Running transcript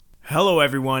Hello,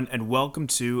 everyone, and welcome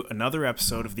to another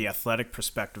episode of the Athletic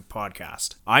Perspective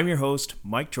Podcast. I'm your host,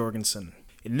 Mike Jorgensen.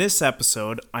 In this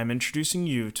episode, I'm introducing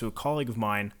you to a colleague of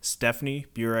mine, Stephanie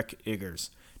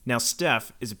Burek-Iggers. Now,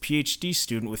 Steph is a PhD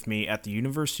student with me at the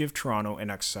University of Toronto in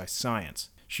exercise science.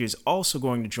 She is also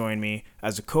going to join me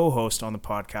as a co-host on the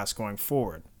podcast going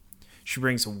forward. She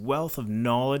brings a wealth of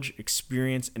knowledge,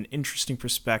 experience, and interesting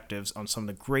perspectives on some of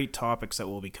the great topics that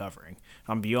we'll be covering.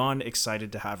 I'm beyond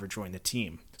excited to have her join the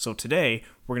team. So today,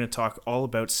 we're going to talk all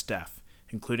about Steph,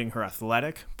 including her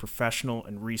athletic, professional,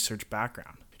 and research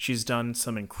background. She's done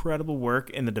some incredible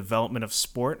work in the development of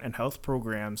sport and health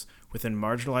programs within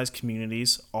marginalized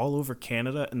communities all over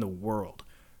Canada and the world.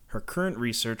 Her current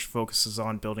research focuses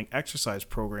on building exercise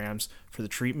programs for the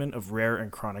treatment of rare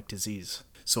and chronic disease.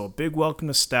 So a big welcome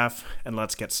to Steph, and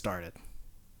let's get started.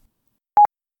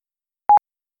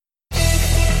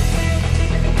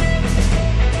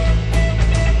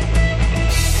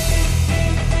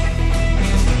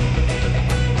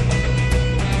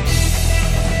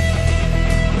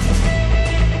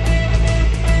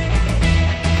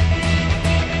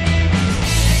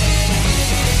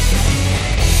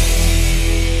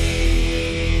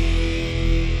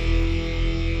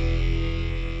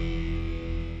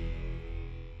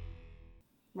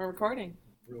 We're recording.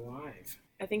 We're live.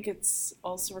 I think it's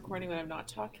also recording when I'm not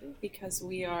talking because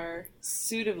we are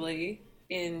suitably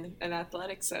in an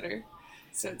athletic center.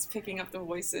 So it's picking up the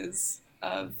voices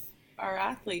of our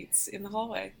athletes in the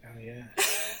hallway. Oh, yeah.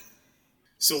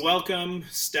 So welcome,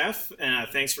 Steph.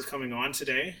 Thanks for coming on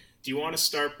today. Do you want to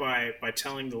start by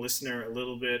telling the listener a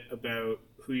little bit about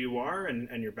who you are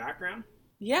and your background?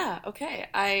 Yeah, okay.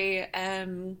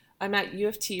 I'm at U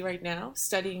of T right now,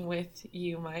 studying with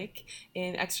you, Mike,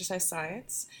 in exercise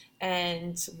science.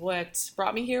 And what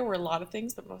brought me here were a lot of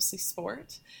things, but mostly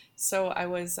sport. So I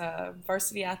was a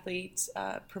varsity athlete,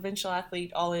 provincial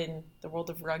athlete, all in the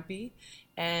world of rugby.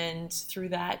 And through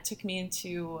that, took me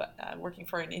into working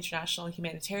for an international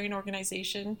humanitarian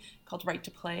organization called Right to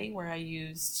Play, where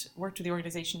I worked with the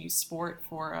organization, used sport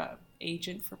for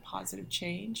agent for positive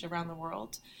change around the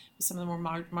world with some of the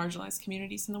more marginalized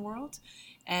communities in the world.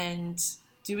 And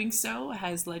doing so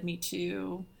has led me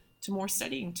to more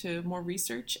studying, to more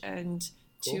research, and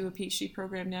to a PhD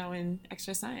program now in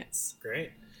exercise science.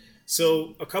 Great.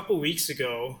 So a couple weeks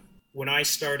ago, when I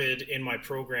started in my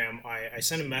program, I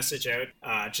sent a message out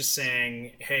just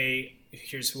saying, hey,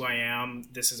 here's who I am.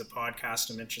 This is a podcast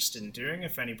I'm interested in doing.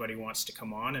 If anybody wants to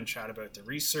come on and chat about the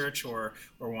research or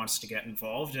wants to get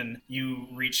involved. And you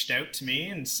reached out to me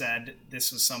and said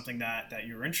this was something that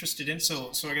you were interested in.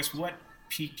 So I guess what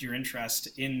piqued your interest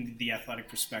in the Athletic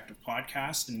Perspective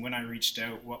podcast? And when I reached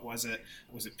out, what was it?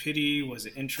 Was it pity? Was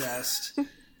it interest?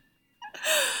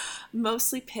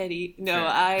 Mostly pity. No,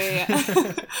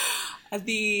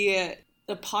 the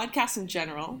podcast in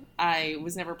general, I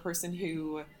was never a person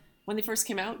who, when they first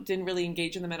came out, didn't really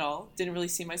engage in them at all. Didn't really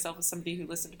see myself as somebody who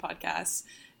listened to podcasts.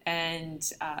 And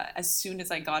as soon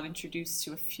as I got introduced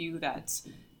to a few that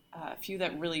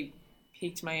really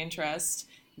piqued my interest,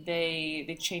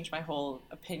 they changed my whole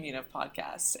opinion of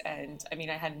podcasts. And I mean,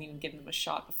 I hadn't even given them a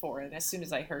shot before. And as soon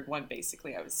as I heard one,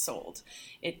 basically, I was sold.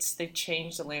 They've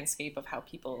changed the landscape of how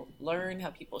people learn, how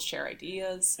people share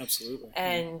ideas. Absolutely.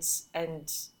 And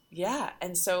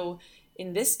so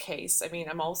in this case, I mean,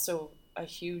 I'm also a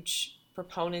huge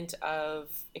proponent of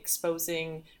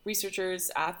exposing researchers,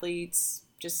 athletes,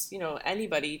 just,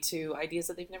 anybody to ideas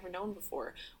that they've never known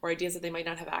before, or ideas that they might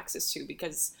not have access to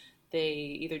because they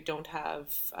either don't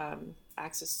have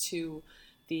access to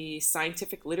the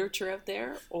scientific literature out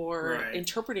there, or Right.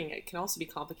 Interpreting it can also be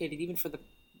complicated, even for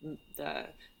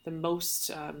the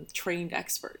most trained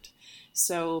expert.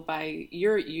 So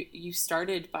you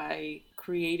started by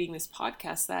creating this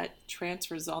podcast that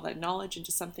transfers all that knowledge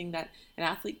into something that an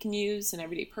athlete can use, an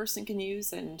everyday person can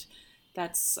use, and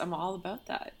I'm all about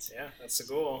that. Yeah, that's the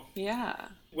goal. Yeah.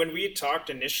 When we had talked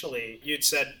initially, you'd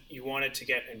said you wanted to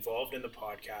get involved in the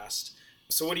podcast.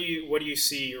 So what do you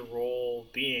see your role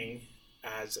being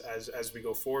as we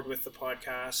go forward with the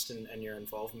podcast and your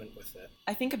involvement with it?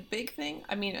 I think a big thing,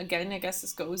 I mean, again, I guess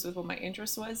this goes with what my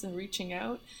interest was in reaching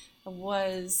out,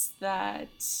 was that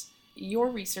your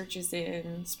research is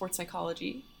in sports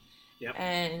psychology. Yep.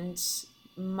 And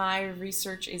my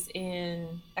research is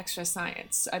in exercise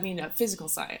science. I mean, physical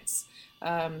science,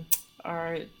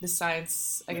 or the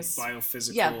science, I guess.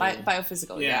 Biophysical. Yeah,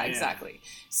 biophysical. Yeah, Yeah. exactly.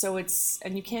 So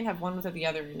and you can't have one without the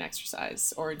other in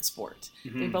exercise or in sport.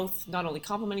 Mm-hmm. They both not only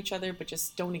complement each other, but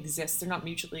just don't exist. They're not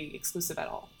mutually exclusive at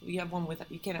all. You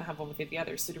can't have one without the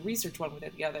other. So to research one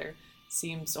without the other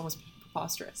seems almost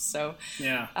preposterous. So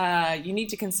Yeah. you need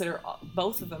to consider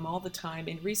both of them all the time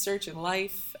in research and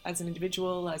life, as an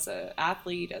individual, as an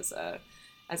athlete, as a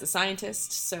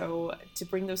scientist. So to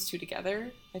bring those two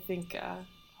together, I think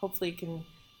hopefully it can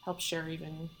help share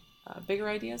even bigger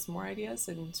ideas, more ideas,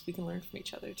 and we can learn from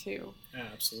each other too. Yeah,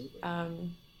 absolutely.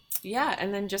 Yeah,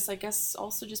 and then just, I guess,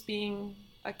 also just being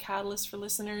a catalyst for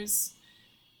listeners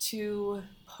to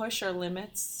push our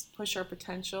limits, push our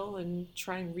potential, and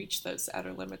try and reach those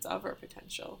outer limits of our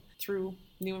potential through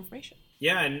new information.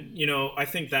 Yeah, and I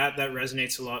think that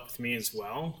resonates a lot with me as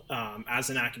well. As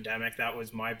an academic, that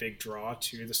was my big draw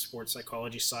to the sports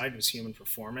psychology side, was human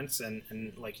performance,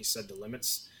 and like you said, the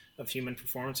limits of human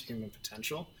performance, human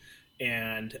potential.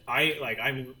 And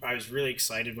I was really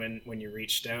excited when you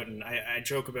reached out, and I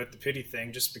joke about the pity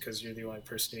thing just because you're the only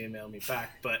person who emailed me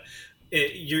back, but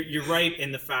you're right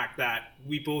in the fact that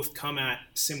we both come at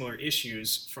similar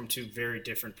issues from two very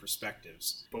different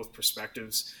perspectives. Both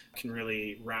perspectives can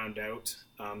really round out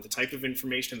the type of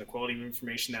information and the quality of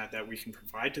information that we can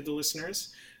provide to the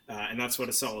listeners, and that's what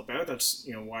it's all about. That's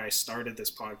why I started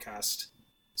this podcast.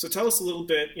 So tell us a little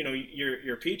bit.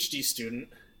 You're a PhD student,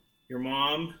 your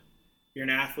mom, you're an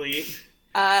athlete.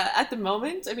 At the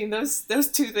moment, I mean, those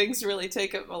two things really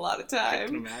take up a lot of time. I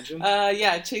can imagine.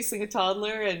 Yeah, chasing a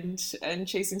toddler and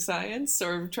chasing science,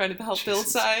 or trying to help build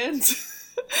science.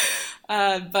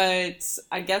 But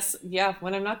I guess, yeah,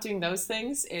 when I'm not doing those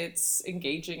things, it's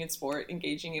engaging in sport,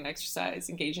 engaging in exercise,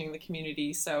 engaging in the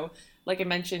community. So, like I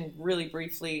mentioned really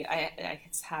briefly, I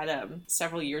had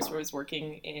several years where I was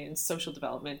working in social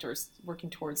development or working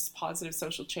towards positive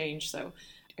social change. So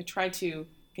I try to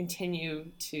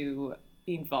continue to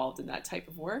be involved in that type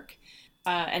of work.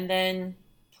 And then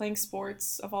playing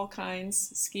sports of all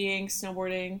kinds, skiing,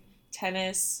 snowboarding,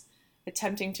 tennis,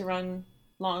 attempting to run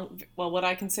what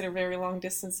I consider very long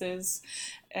distances,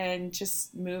 and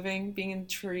just moving, being in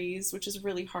trees, which is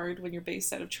really hard when you're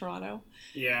based out of Toronto.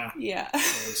 Yeah. Yeah.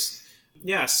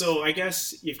 Yeah, so I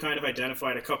guess you've kind of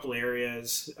identified a couple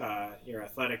areas, your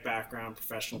athletic background,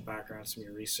 professional background, some of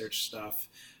your research stuff.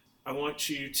 I want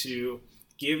you to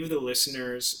give the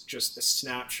listeners just a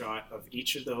snapshot of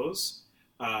each of those,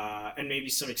 and maybe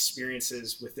some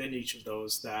experiences within each of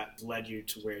those that led you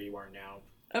to where you are now.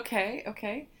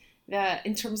 Okay.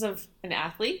 In terms of an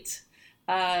athlete,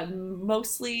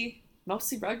 mostly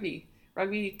rugby.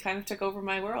 Rugby kind of took over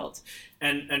my world.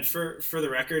 And for the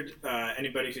record,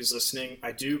 anybody who's listening,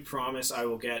 I do promise I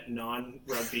will get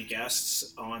non-rugby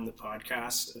guests on the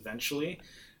podcast eventually.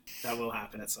 That will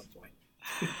happen at some point.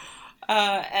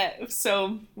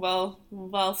 So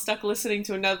while stuck listening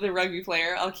to another rugby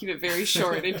player, I'll keep it very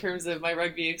short in terms of my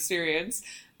rugby experience.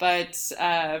 But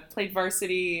played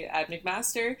varsity at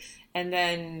McMaster, and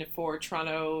then for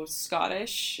Toronto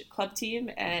Scottish club team,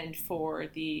 and for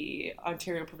the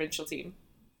Ontario provincial team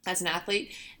as an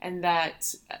athlete. And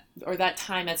that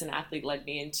time as an athlete led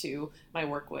me into my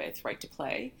work with Right to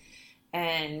Play.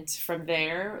 And from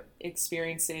there,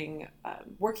 experiencing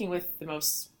working with the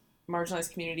most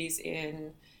marginalized communities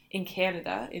in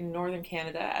Canada, in northern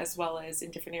Canada, as well as in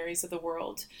different areas of the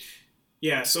world.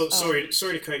 Yeah, so sorry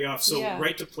to cut you off. So yeah.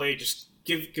 Right to Play, just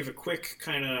give a quick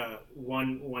kind of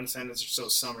one sentence or so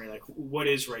summary. Like, what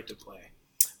is Right to Play?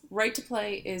 Right to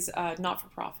Play is not for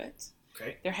profit.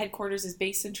 Okay. Their headquarters is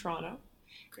based in Toronto.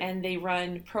 Okay. And they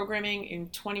run programming in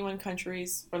 21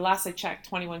 countries, or last I checked,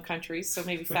 21 countries. So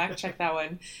maybe fact check that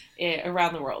one,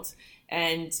 around the world.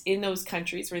 And in those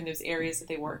countries, or in those areas that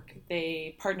they work,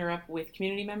 they partner up with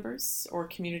community members or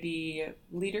community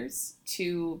leaders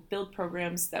to build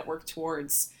programs that work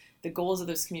towards the goals of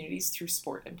those communities through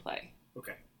sport and play.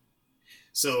 Okay.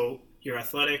 So your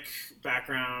athletic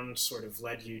background sort of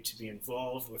led you to be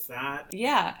involved with that?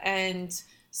 Yeah, and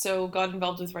so got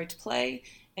involved with Right to Play.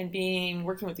 And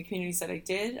working with the communities that I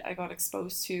did, I got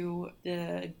exposed to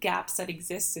the gaps that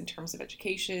exist in terms of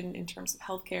education, in terms of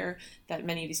healthcare, that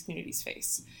many of these communities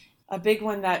face. A big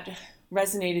one that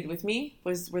resonated with me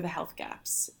were the health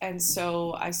gaps. And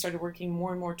so I started working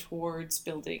more and more towards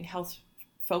building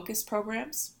health-focused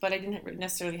programs, but I didn't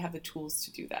necessarily have the tools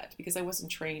to do that because I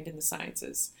wasn't trained in the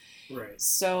sciences. Right.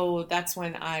 So that's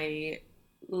when I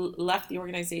left the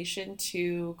organization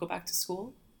to go back to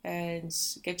school and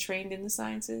get trained in the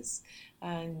sciences,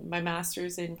 and my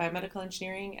master's in biomedical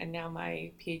engineering, and now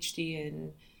my PhD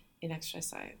in exercise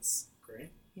science.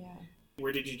 Great. Yeah.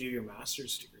 Where did you do your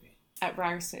master's degree? At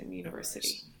Ryerson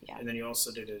University. Yeah. And then you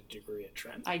also did a degree at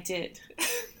Trent? I did.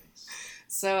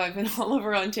 So I've been all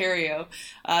over Ontario.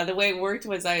 The way it worked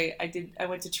was I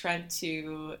went to Trent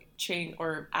to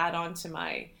add on to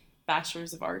my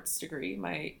Bachelor's of Arts degree,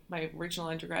 my original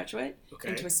undergraduate,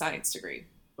 into a science degree.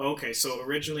 Okay, so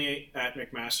originally at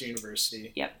McMaster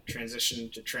University, Yep.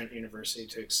 transitioned to Trent University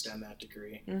to extend that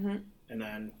degree, Mm-hmm. and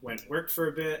then worked for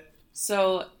a bit.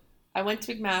 So I went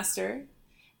to McMaster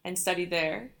and studied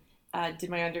there, did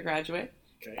my undergraduate,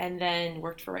 Okay. and then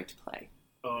worked for Right to Play.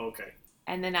 Oh, okay.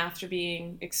 And then after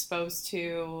being exposed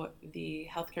to the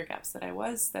healthcare gaps that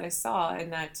I saw,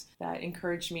 and that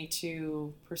encouraged me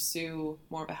to pursue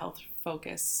more of a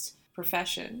health-focused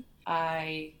profession,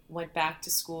 I went back to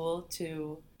school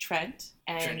to Trent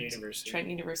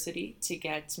University to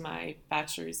get my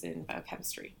bachelor's in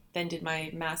biochemistry. Then did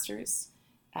my master's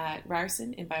at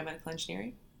Ryerson in biomedical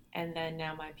engineering, and then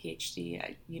now my PhD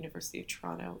at University of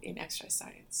Toronto in exercise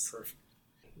science. Perfect.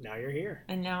 Now you're here.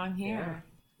 And now I'm here. Yeah.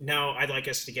 Now I'd like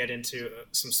us to get into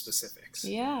some specifics.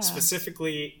 Yeah.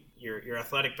 Specifically, your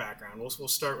athletic background. We'll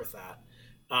start with that.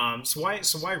 So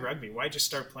why rugby? Why just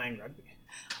start playing rugby?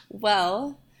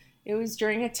 Well, it was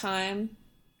during a time.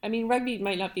 I mean, rugby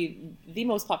might not be the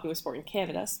most popular sport in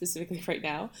Canada, specifically right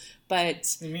now,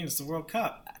 but I mean, it's the World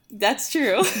Cup. That's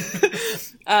true.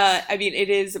 I mean, it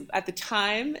is, at the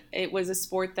time, it was a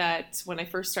sport that when I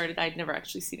first started, I'd never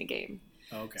actually seen a game.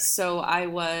 Okay. So I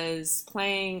was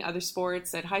playing other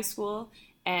sports at high school,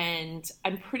 and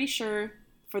I'm pretty sure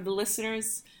for the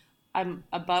listeners, I'm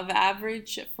above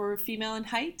average for a female in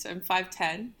height. I'm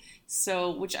 5'10",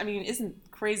 so, which, I mean, isn't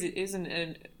crazy,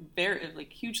 isn't very,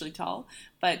 like, hugely tall,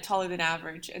 but taller than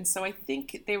average. And so I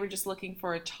think they were just looking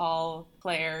for a tall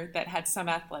player that had some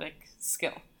athletic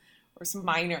skill, or some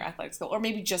minor athletic skill, or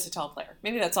maybe just a tall player.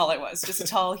 Maybe that's all I was, just a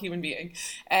tall human being.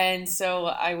 And so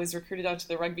I was recruited onto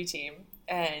the rugby team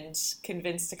and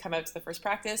convinced to come out to the first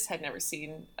practice. Had never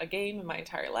seen a game in my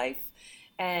entire life,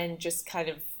 and just kind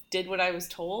of did what I was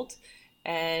told,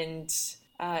 and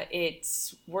it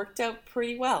worked out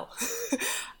pretty well.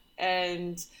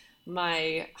 And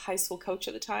my high school coach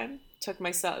at the time took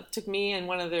me and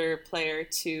one other player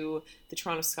to the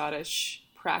Toronto Scottish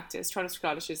practice. Toronto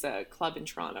Scottish is a club in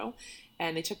Toronto,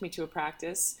 and they took me to a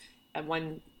practice at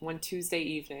one Tuesday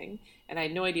evening, and I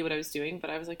had no idea what I was doing, but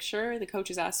I was like, sure, the coach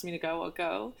has asked me to go, I'll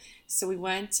go. So we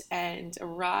went and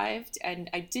arrived, and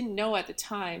I didn't know at the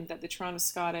time that the Toronto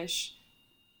Scottish,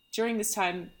 during this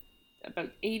time,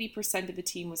 about 80% of the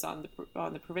team was on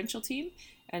the provincial team,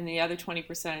 and the other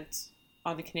 20%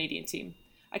 on the Canadian team.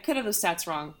 I could have those stats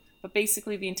wrong, but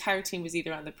basically the entire team was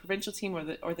either on the provincial team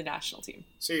or the national team.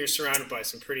 So you're surrounded by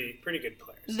some pretty good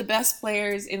players. The best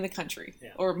players in the country,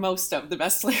 yeah. Or most of the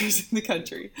best players in the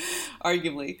country,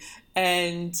 arguably.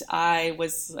 And I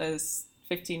was a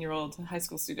 15-year-old high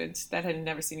school student that had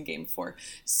never seen a game before.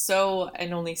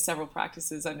 And only several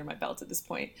practices under my belt at this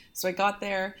point. So I got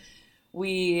there.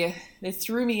 They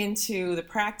threw me into the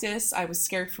practice. I was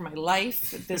scared for my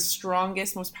life. The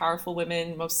strongest, most powerful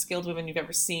women, most skilled women you've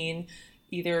ever seen,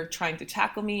 either trying to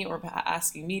tackle me or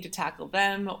asking me to tackle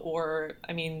them, or,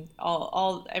 I mean,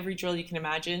 every drill you can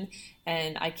imagine.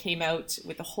 And I came out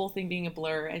with the whole thing being a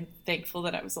blur, and thankful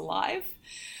that I was alive.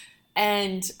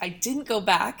 And I didn't go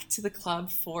back to the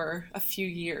club for a few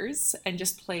years and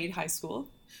just played high school.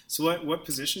 So what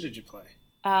position did you play?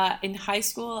 In high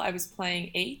school, I was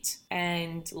playing 8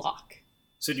 and lock.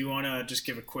 So do you want to just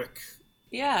give a quick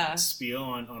spiel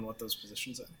on what those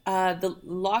positions are? The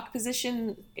lock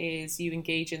position is you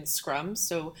engage in scrum.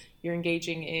 So you're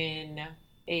engaging in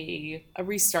a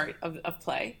restart of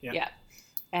play. Yeah.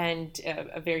 And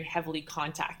a very heavily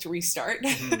contact restart.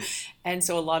 Mm-hmm. And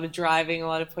so a lot of driving, a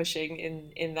lot of pushing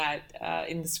in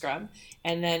the scrum.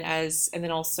 And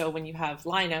then also when you have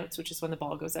lineouts, which is when the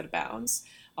ball goes out of bounds,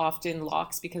 often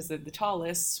locks, because they're the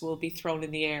tallest, will be thrown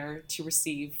in the air to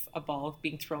receive a ball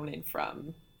being thrown in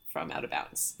from out of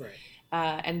bounds. Right.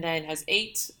 And then as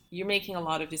 8, you're making a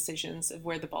lot of decisions of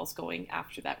where the ball's going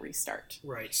after that restart.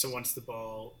 Right. So once the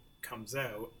ball comes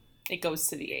out, it goes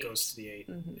to the 8.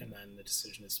 Mm-hmm. And then the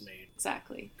decision is made.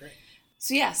 Exactly. Great.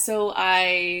 So yeah, so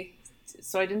I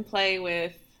didn't play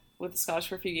with the Scottish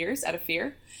for a few years out of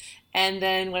fear. And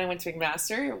then when I went to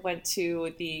McMaster,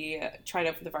 tried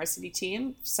out for the varsity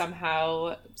team,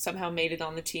 somehow made it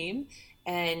on the team,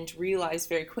 and realized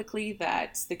very quickly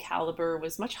that the caliber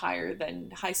was much higher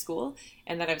than high school,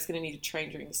 and that I was going to need to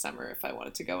train during the summer if I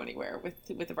wanted to go anywhere with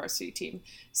the varsity team.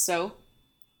 So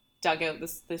dug out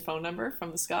the phone number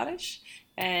from the Scottish,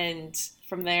 and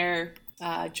from there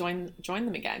joined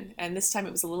them again. And this time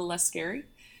it was a little less scary,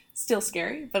 still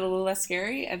scary, but a little less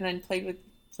scary. And then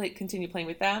continued playing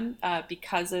with them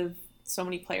because of so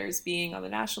many players being on the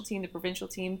national team, the provincial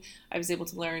team. I was able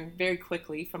to learn very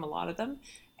quickly from a lot of them,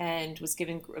 and was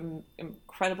given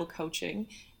incredible coaching.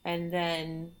 And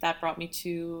then that brought me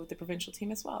to the provincial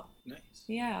team as well. Nice.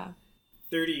 Yeah.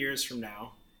 30 years from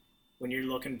now, when you're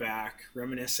looking back,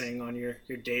 reminiscing on your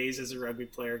days as a rugby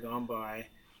player gone by,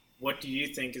 what do you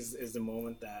think is the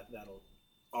moment that'll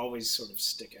always sort of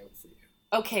stick out for you?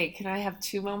 Okay, can I have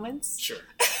two moments? Sure.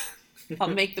 I'll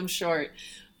make them short.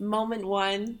 Moment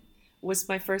one was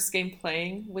my first game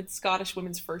playing with Scottish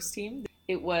women's first team.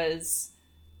 It was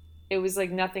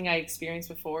like nothing I experienced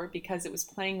before because it was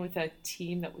playing with a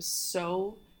team that was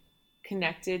so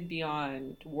connected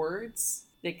beyond words.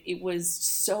 Like it was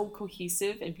so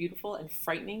cohesive and beautiful and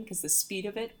frightening because the speed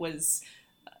of it was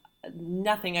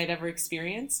nothing I'd ever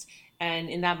experienced. And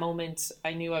in that moment,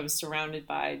 I knew I was surrounded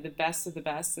by the best of the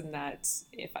best, and that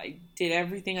if I did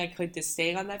everything I could to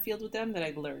stay on that field with them, that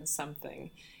I'd learn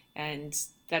something. And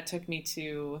that took me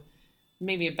to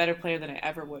maybe a better player than I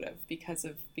ever would have because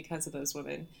of those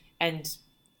women. And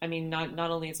I mean, not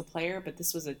only as a player, but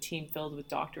this was a team filled with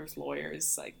doctors,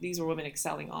 lawyers. Like these were women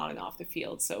excelling on and off the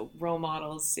field, so role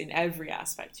models in every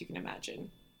aspect you can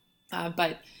imagine.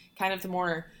 But kind of the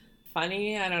more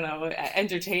funny, I don't know,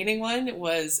 entertaining one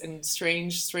was, and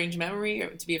strange memory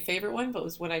to be a favorite one, but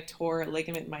was when I tore a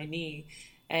ligament in my knee,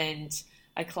 and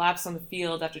I collapsed on the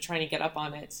field after trying to get up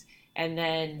on it. And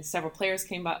then several players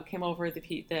came over. The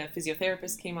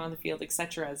physiotherapist came on the field,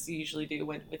 etc., as you usually do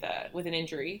with an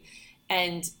injury.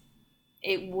 And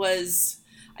it was,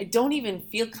 I don't even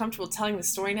feel comfortable telling the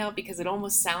story now because it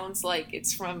almost sounds like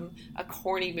it's from a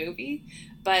corny movie.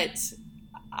 But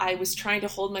I was trying to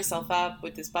hold myself up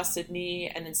with this busted knee,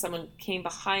 and then someone came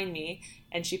behind me,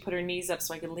 and she put her knees up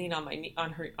so I could lean on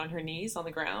her knees on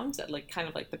the ground, like kind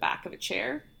of like the back of a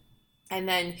chair. And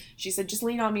then she said, just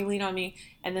lean on me, lean on me.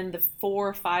 And then the 4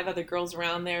 or 5 other girls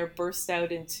around there burst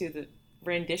out into the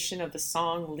rendition of the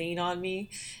song Lean on Me.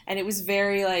 And it was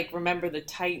very like Remember the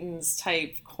Titans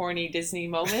type corny Disney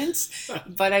moment.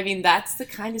 But I mean, that's the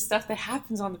kind of stuff that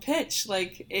happens on the pitch.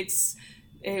 Like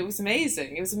it was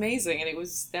amazing. It was amazing. And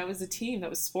that was the team, that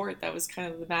was sport. That was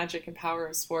kind of the magic and power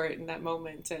of sport in that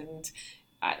moment. And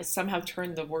I somehow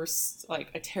turned the worst,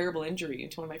 like a terrible injury,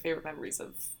 into one of my favorite memories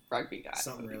of rugby, guys.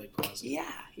 Something really positive.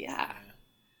 Yeah.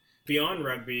 Beyond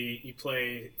rugby, you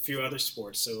play a few other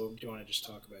sports, so do you want to just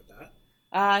talk about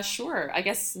that? Sure. I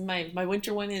guess my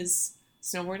winter one is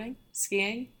snowboarding,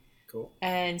 skiing. Cool.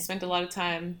 And spent a lot of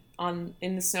time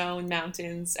in the snow and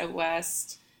mountains out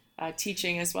west,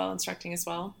 teaching as well, instructing as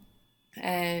well.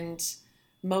 And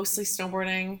mostly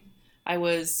snowboarding. I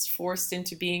was forced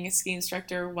into being a ski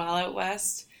instructor while out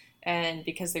west, and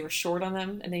because they were short on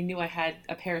them and they knew I had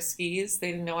a pair of skis,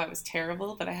 they didn't know I was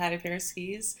terrible, but I had a pair of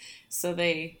skis. So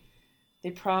they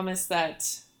promised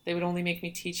that they would only make me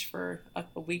teach for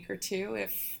a week or two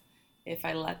if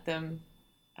I let them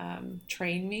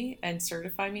train me and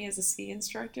certify me as a ski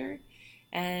instructor.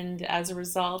 And as a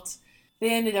result,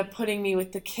 they ended up putting me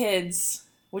with the kids,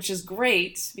 which is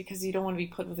great because you don't want to be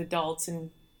put with adults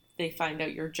and they find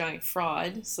out you're a giant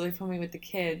fraud. So they put me with the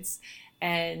kids.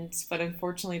 But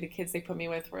unfortunately, the kids they put me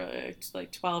with were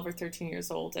like 12 or 13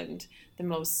 years old and the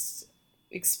most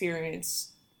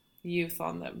experienced youth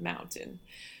on the mountain.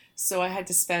 So I had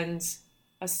to spend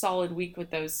a solid week with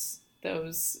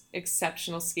those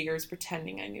exceptional skiers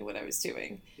pretending I knew what I was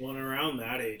doing. Well, and around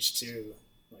that age too,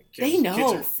 like they know.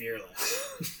 Kids are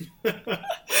fearless.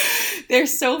 They're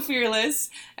so fearless,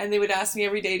 and they would ask me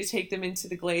every day to take them into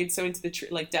the glades, so into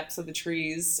the depths of the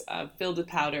trees, filled with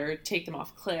powder, take them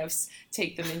off cliffs,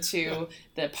 take them into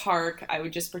the park. I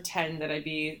would just pretend that I'd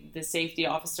be the safety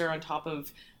officer on top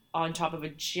of a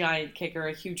giant kicker,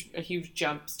 a huge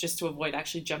jump, just to avoid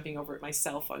actually jumping over it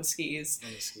myself on skis.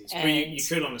 On the skis. But you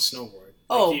could on a snowboard.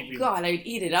 Oh God, I'd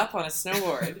eat it up on a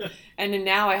snowboard. And then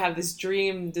now I have this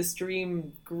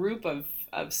dream group of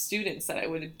students that I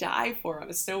would die for on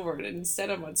a snowboard, and instead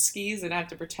I'm on skis and I have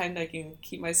to pretend I can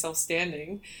keep myself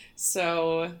standing.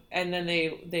 So, and then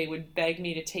they would beg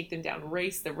me to take them down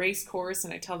the race course,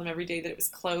 and I tell them every day that it was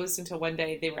closed until one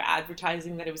day they were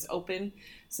advertising that it was open.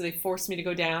 So they forced me to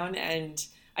go down, and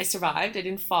I survived. I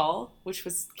didn't fall, which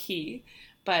was key,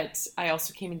 but I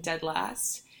also came in dead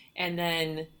last. And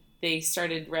then they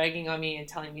started ragging on me and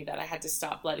telling me that I had to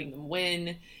stop letting them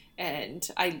win. And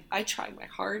I tried my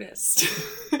hardest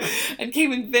and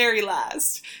came in very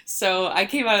last. So I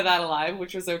came out of that alive,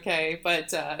 which was okay.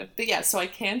 But yeah, so I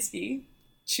can ski,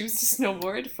 choose to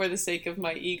snowboard for the sake of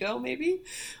my ego, maybe.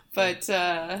 But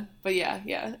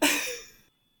yeah.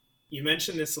 You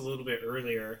mentioned this a little bit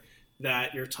earlier,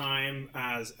 that your time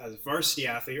as a varsity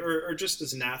athlete, or just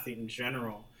as an athlete in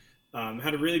general,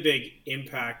 had a really big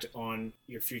impact on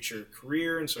your future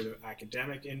career and sort of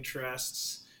academic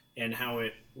interests, and how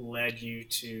it led you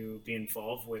to be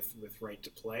involved with Right to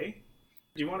Play.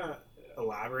 Do you want to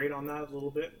elaborate on that a little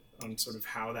bit, on sort of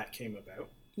how that came about?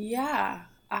 Yeah,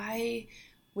 I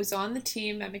was on the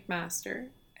team at McMaster,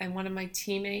 and one of my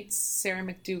teammates, Sarah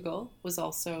McDougall, was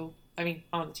also,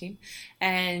 on the team.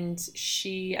 And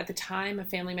she, at the time, a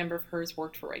family member of hers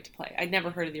worked for Right to Play. I'd never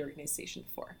heard of the organization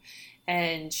before.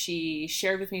 And she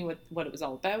shared with me what it was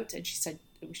all about, and she said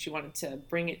she wanted to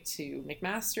bring it to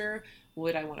McMaster.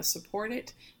 Would I want to support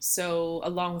it? So,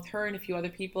 along with her and a few other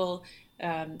people,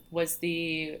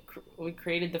 we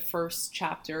created the first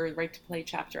chapter, Right to Play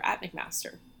chapter at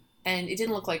McMaster. And it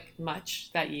didn't look like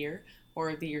much that year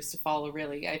or the years to follow,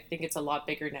 really. I think it's a lot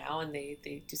bigger now, and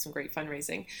they do some great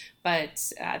fundraising.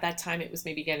 But at that time, it was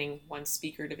maybe getting one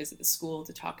speaker to visit the school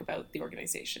to talk about the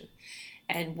organization.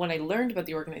 And when I learned about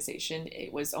the organization,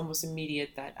 it was almost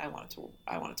immediate that I wanted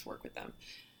to work with them.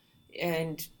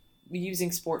 And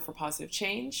using sport for positive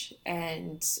change,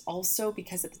 and also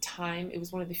because at the time it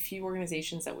was one of the few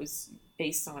organizations that was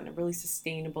based on a really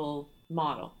sustainable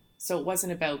model. So it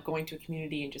wasn't about going to a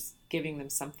community and just giving them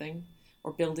something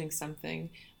or building something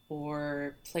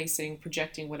or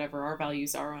projecting whatever our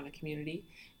values are on a community,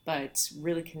 but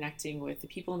really connecting with the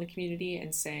people in the community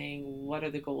and saying, what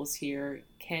are the goals here?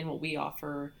 Can what we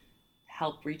offer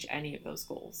help reach any of those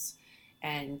goals?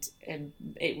 And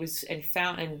it was and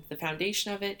the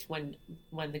foundation of it, when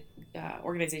the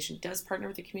organization does partner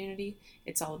with the community,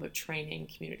 it's all about training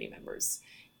community members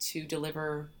to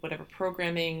deliver whatever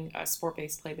programming,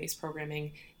 sport-based, play-based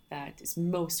programming that is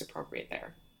most appropriate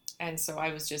there. And so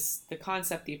I was just, the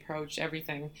concept, the approach,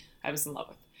 everything I was in love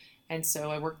with. And so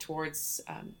I worked towards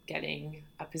getting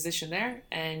a position there,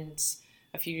 and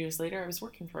a few years later I was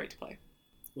working for Right to Play.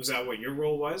 Was that what your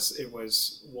role was? It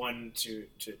was one to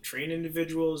train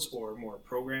individuals, or more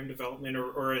program development,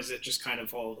 or is it just kind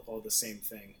of all the same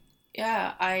thing?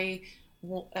 Yeah,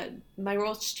 my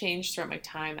roles changed throughout my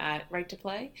time at Right to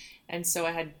Play, and so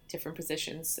I had different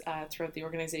positions throughout the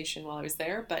organization while I was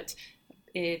there. But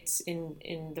it's in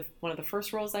one of the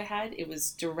first roles I had, it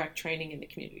was direct training in the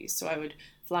community. So I would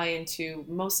fly into,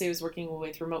 mostly I was working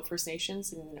with remote First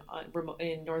Nations in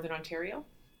Northern Ontario.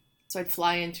 So I'd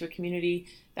fly into a community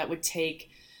that would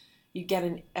you get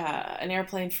an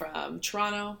airplane from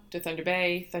Toronto to Thunder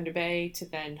Bay to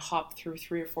then hop through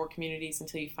 3 or 4 communities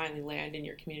until you finally land in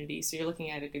your community. So you're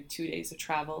looking at a good 2 days of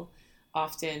travel.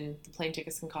 Often the plane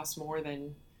tickets can cost more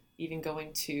than even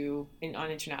going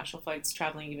on international flights,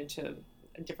 traveling even to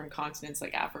different continents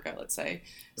like Africa, let's say.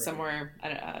 Right. Somewhere,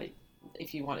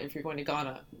 if you're going to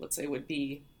Ghana, let's say, would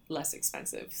be less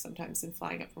expensive sometimes than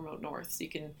flying up from remote north. So you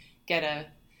can get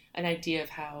an idea of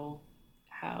how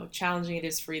challenging it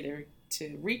is for either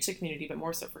to reach the community, but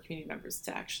more so for community members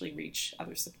to actually reach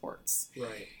other supports.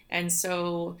 Right. And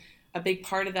so a big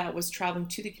part of that was traveling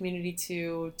to the community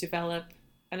to develop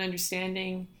an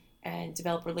understanding and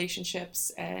develop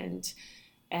relationships and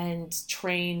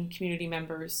train community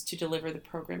members to deliver the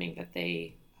programming that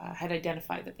they had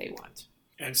identified that they want.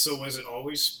 And so was it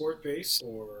always sport-based,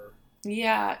 or?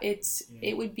 Yeah,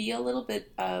 it would be a little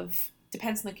bit of,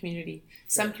 depends on the community. Sure.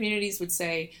 Some communities would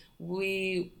say,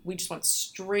 we just want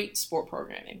straight sport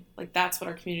programming. Like, that's what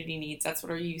our community needs. That's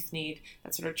what our youth need.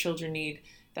 That's what our children need.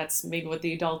 That's maybe what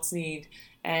the adults need,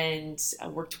 and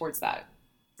work towards that.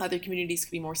 Other communities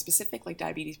could be more specific, like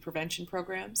diabetes prevention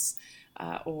programs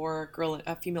or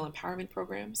female empowerment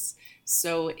programs.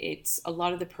 So it's a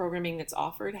lot of the programming that's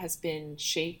offered has been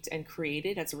shaped and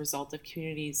created as a result of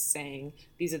communities saying,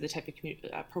 these are the type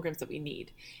of programs that we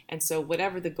need. And so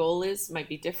whatever the goal is might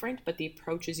be different, but the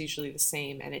approach is usually the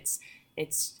same, and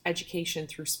it's education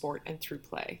through sport and through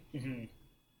play. Mm-hmm.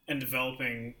 And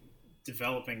developing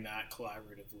that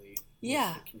collaboratively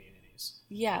with the community.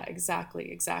 Yeah,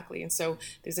 exactly. And so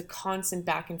there's a constant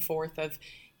back and forth of,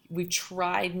 we've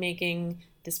tried making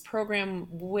this program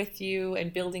with you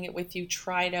and building it with you,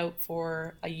 tried out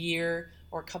for a year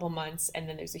or a couple months, and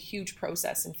then there's a huge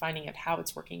process in finding out how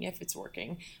it's working, if it's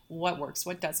working, what works,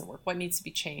 what doesn't work, what needs to be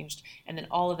changed, and then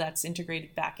all of that's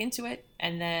integrated back into it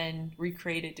and then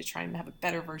recreated to try and have a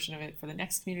better version of it for the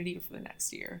next community or for the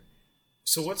next year.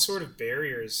 So what sort of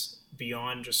barriers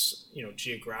beyond just,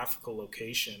 geographical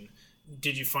location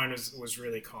did you find was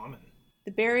really common?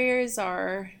 The barriers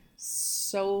are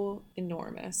so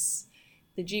enormous.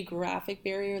 The geographic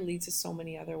barrier leads to so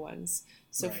many other ones.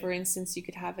 So right. For instance, you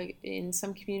could have in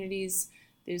some communities,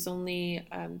 there's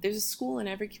a school in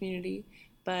every community,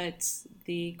 but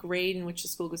the grade in which the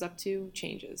school goes up to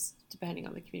changes depending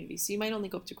on the community. So you might only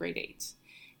go up to grade 8.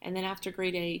 And then after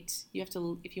grade 8, you have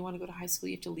to, if you want to go to high school,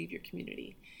 you have to leave your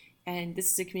community. And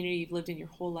this is a community you've lived in your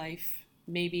whole life,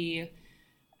 maybe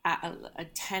a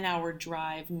 10-hour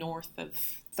drive north of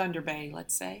Thunder Bay,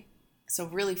 let's say. So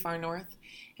really far north.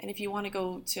 And if you want to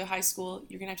go to high school,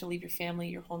 you're going to have to leave your family,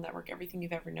 your whole network, everything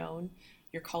you've ever known,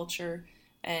 your culture,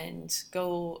 and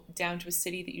go down to a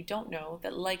city that you don't know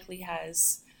that likely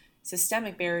has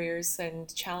systemic barriers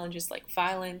and challenges like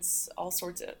violence, all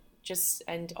sorts of just,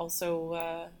 and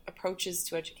also approaches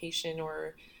to education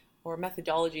or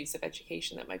methodologies of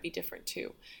education that might be different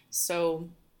too. So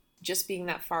just being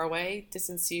that far away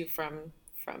distances you from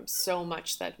so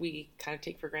much that we kind of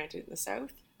take for granted in the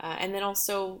South. And then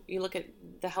also you look at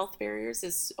the health barriers.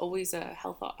 Is always a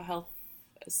health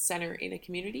center in a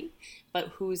community, but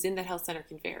who's in that health center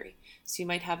can vary. So you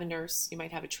might have a nurse, you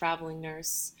might have a traveling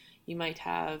nurse, you might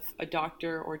have a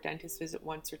doctor or dentist visit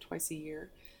once or twice a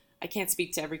year. I can't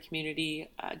speak to every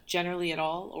community generally at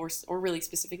all, or really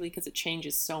specifically, because it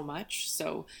changes so much.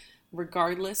 So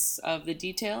regardless of the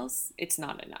details, it's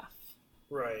not enough.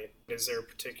 Right. Is there a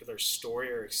particular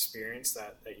story or experience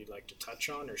that you'd like to touch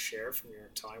on or share from your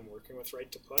time working with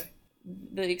Right to Play?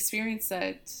 The experience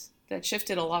that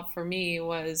shifted a lot for me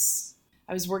was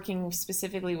I was working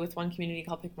specifically with one community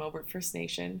called Pickmobert First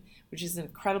Nation, which is an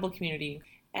incredible community.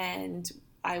 And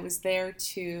I was there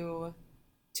to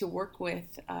work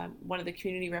with one of the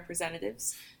community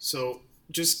representatives. So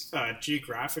just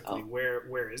geographically,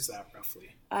 where is that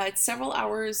roughly? It's several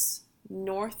hours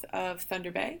north of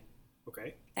Thunder Bay.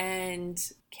 Okay. And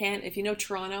if you know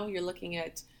Toronto, you're looking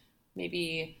at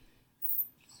maybe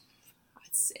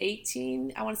it's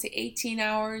 18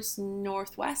 hours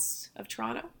northwest of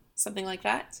Toronto, something like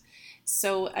that.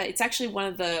 So it's actually one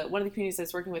of the communities I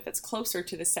was working with that's closer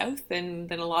to the south than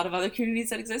a lot of other communities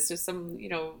that exist. There's some,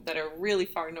 that are really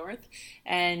far north.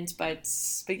 But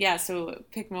yeah, so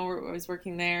Pickmobert, I was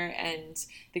working there, and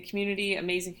the community,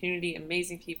 amazing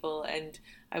people, and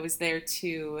I was there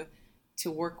to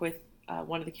work with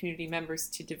one of the community members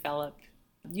to develop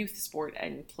youth sport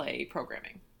and play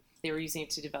programming. They were using it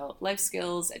to develop life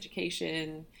skills,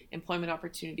 education, employment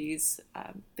opportunities,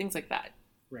 things like that.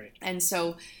 Right. And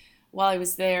so while I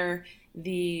was there,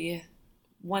 the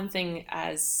one thing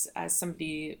as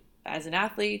an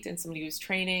athlete and somebody who's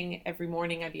training, every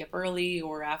morning I'd be up early,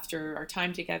 or after our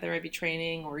time together I'd be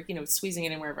training, or squeezing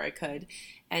it in wherever I could.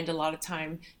 And a lot of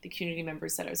time the community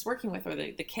members that I was working with, or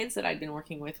the kids that I'd been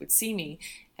working with, would see me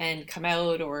and come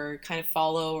out or kind of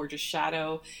follow or just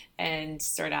shadow and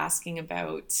start asking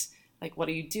about, like, what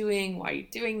are you doing? Why are you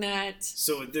doing that?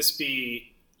 So would this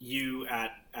be you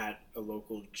at a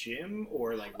local gym,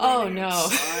 or like running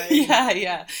outside?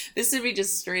 Yeah. This would be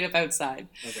just straight up outside.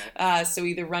 Okay. So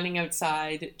either running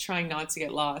outside, trying not to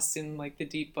get lost in like the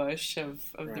deep bush of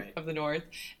the north,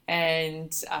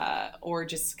 and or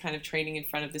just kind of training in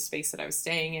front of the space that I was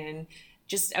staying in,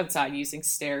 just outside, using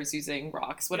stairs, using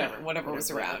rocks, whatever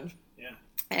was around. Yeah.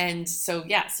 And so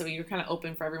you're kind of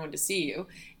open for everyone to see you,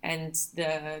 and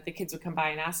the kids would come by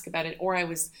and ask about it, or I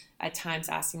was at times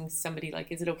asking somebody,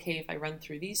 like, is it okay if I run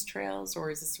through these trails, or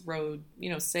is this road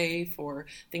safe, or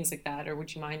things like that, or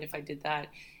would you mind if I did that?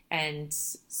 And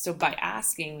so by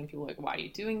asking, people are like, why are you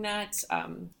doing that?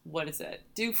 What does it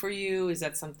do for you? Is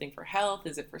that something for health?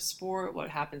 Is it for sport? What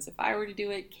happens if I were to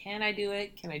do it? Can I do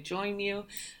it? Can I join you?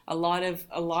 A lot of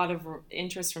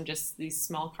interest from just these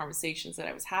small conversations that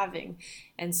I was having.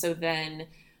 And so then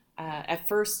at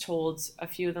first told a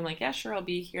few of them, like, yeah, sure, I'll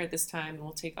be here at this time and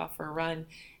we'll take off for a run,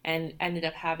 and ended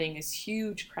up having this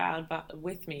huge crowd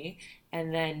with me.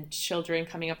 And then children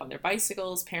coming up on their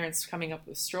bicycles, parents coming up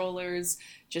with strollers,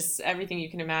 just everything you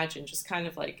can imagine, just kind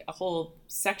of like a whole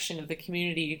section of the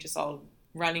community just all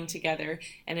running together,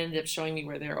 and ended up showing me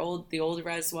where the old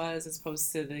res was as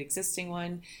opposed to the existing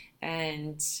one.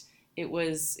 And it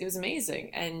was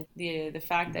amazing. And the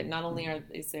fact that not only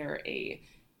is there a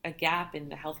gap in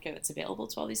the healthcare that's available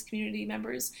to all these community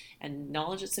members and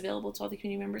knowledge that's available to all the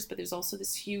community members, but there's also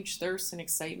this huge thirst and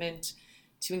excitement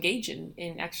to engage in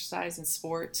exercise and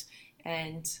sport,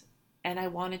 and I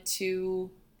wanted to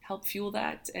help fuel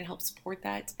that and help support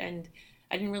that, and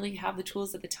I didn't really have the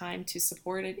tools at the time to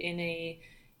support it in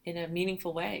a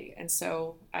meaningful way. And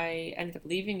so I ended up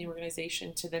leaving the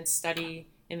organization to then study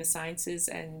in the sciences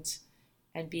and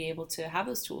be able to have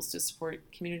those tools to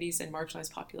support communities and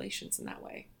marginalized populations in that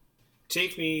way.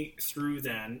 Take me through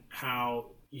then how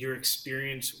your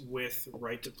experience with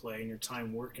Right to Play and your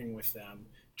time working with them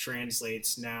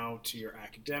translates now to your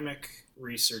academic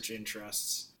research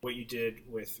interests, what you did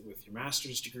with your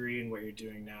master's degree and what you're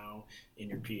doing now in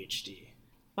your PhD.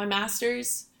 My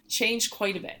master's changed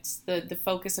quite a bit, the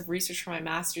focus of research from my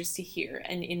master's to here,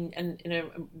 and in a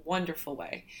wonderful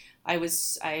way.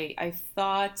 I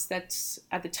thought that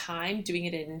at the time, doing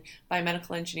it in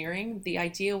biomedical engineering, the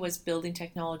idea was building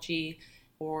technology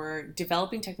or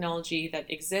developing technology that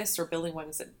exists, or building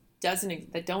ones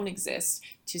that don't exist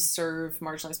to serve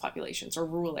marginalized populations or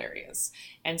rural areas.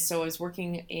 And so I was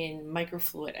working in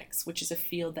microfluidics, which is a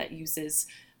field that uses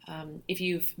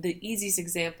the easiest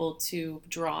example to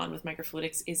draw on with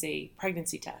microfluidics is a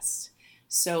pregnancy test.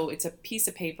 So it's a piece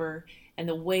of paper, and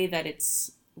the way that it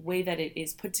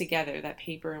is put together, that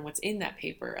paper and what's in that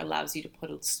paper, allows you to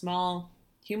put a small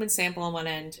human sample on one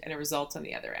end and a result on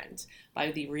the other end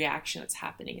by the reaction that's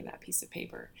happening in that piece of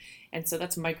paper. And so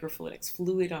that's microfluidics,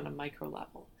 fluid on a micro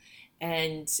level.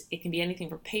 And it can be anything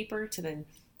from paper to then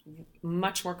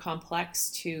much more complex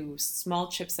to small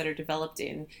chips that are developed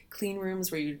in clean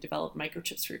rooms where you develop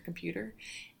microchips for your computer.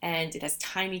 And it has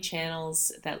tiny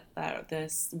channels that are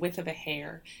the width of a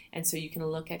hair. And so you can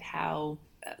look at how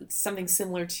something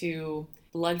similar to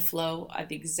blood flow at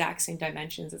the exact same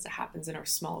dimensions as it happens in our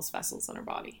smallest vessels in our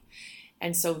body.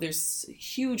 And so there's a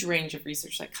huge range of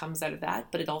research that comes out of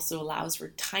that, but it also allows for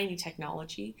tiny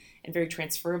technology and very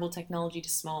transferable technology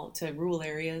to rural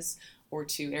areas or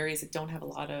to areas that don't have a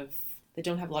lot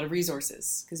of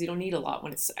resources, because you don't need a lot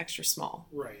when it's extra small.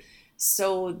 Right.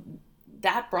 So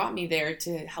that brought me there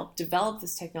to help develop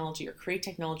this technology or create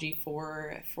technology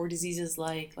for diseases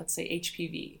like, let's say,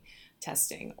 HPV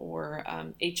testing or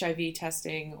HIV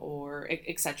testing or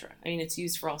etc. I mean, it's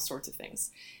used for all sorts of things.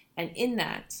 And in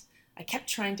that, I kept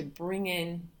trying to bring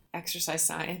in exercise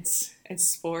science and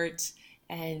sport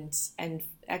and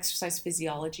exercise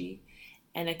physiology.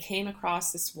 And I came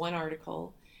across this one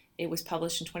article. It was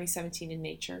published in 2017 in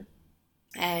Nature.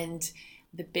 And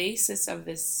the basis of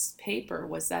this paper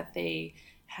was that they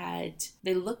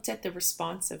looked at the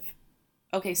response of,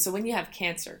 okay, so when you have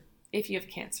cancer, if you have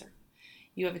cancer,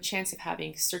 you have a chance of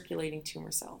having circulating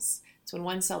tumor cells. So when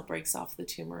one cell breaks off the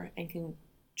tumor and can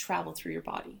travel through your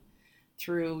body,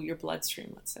 through your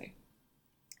bloodstream, let's say,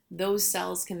 those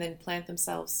cells can then plant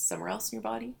themselves somewhere else in your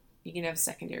body. You can have a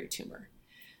secondary tumor.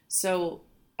 So,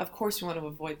 of course, we want to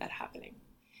avoid that happening.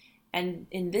 And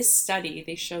in this study,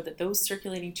 they showed that those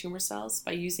circulating tumor cells,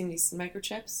 by using these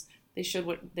microchips, they showed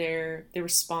what their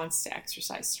response to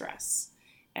exercise stress.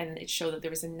 And it showed that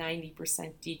there was a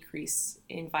 90% decrease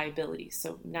in viability.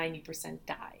 So 90%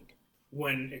 died.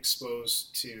 When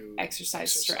exposed to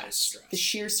exercise stress. The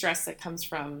sheer stress that comes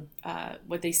from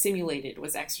what they simulated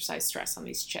was exercise stress on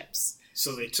these chips.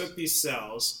 So they took these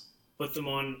cells, put them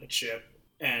on a chip,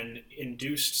 and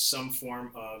induced some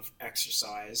form of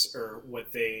exercise, or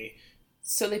what they...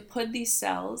 So they put these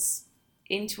cells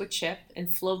into a chip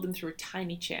and flowed them through a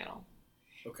tiny channel.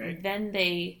 Okay. Then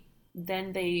they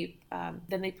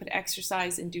put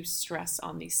exercise-induced stress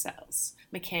on these cells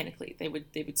mechanically. They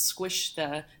would squish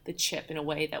the chip in a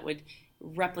way that would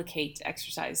replicate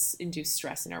exercise-induced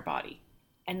stress in our body.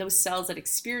 And those cells that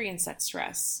experience that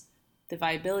stress, the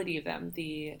viability of them,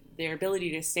 their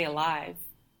ability to stay alive,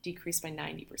 decreased by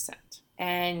 90%.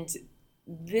 And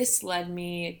this led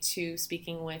me to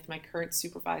speaking with my current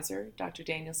supervisor, Dr.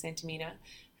 Daniel Santamina,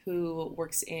 who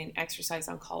works in exercise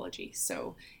oncology,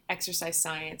 so exercise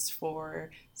science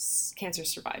for cancer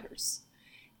survivors.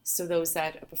 So those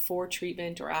that before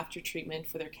treatment or after treatment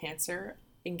for their cancer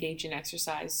engage in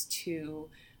exercise to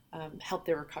help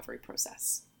their recovery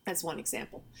process. That's one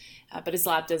example. But his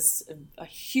lab does a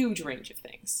huge range of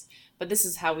things. But this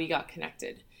is how we got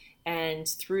connected. And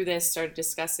through this, started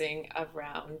discussing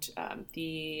around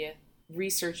the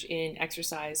research in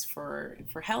exercise for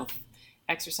health,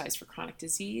 exercise for chronic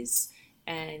disease,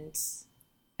 and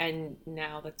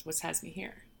now that's what has me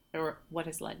here, or what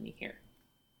has led me here.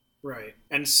 Right.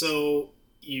 And so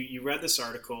you read this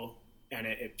article, and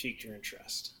it piqued your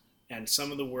interest. And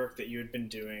some of the work that you had been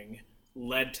doing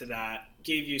led to that,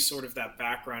 gave you sort of that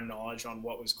background knowledge on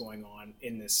what was going on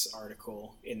in this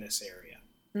article in this area.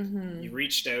 Mm-hmm. You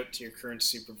reached out to your current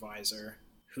supervisor,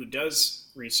 who does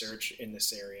research in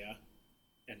this area,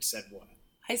 and said what?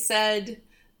 I said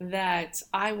that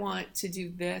I want to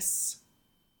do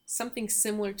something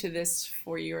similar to this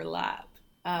for your lab.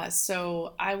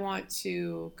 So I want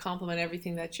to complement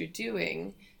everything that you're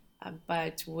doing,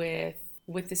 but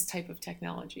with this type of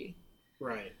technology.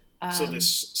 Right. So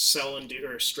this cell-induced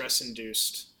or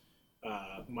stress-induced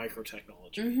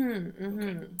microtechnology. Mm-hmm, mm-hmm.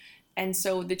 Okay. And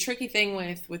so the tricky thing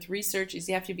with research is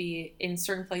you have to be in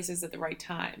certain places at the right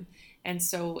time. And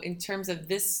so in terms of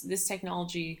this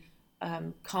technology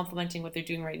complementing what they're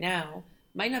doing right now,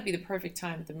 might not be the perfect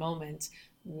time at the moment.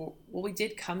 What we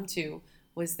did come to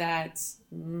was that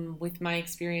with my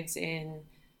experience in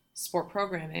sport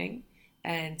programming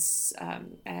and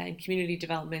community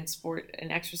development, sport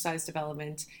and exercise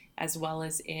development, as well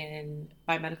as in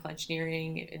biomedical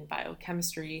engineering, in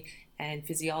biochemistry and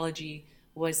physiology,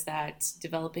 was that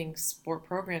developing sport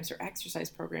programs or exercise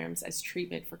programs as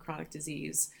treatment for chronic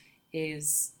disease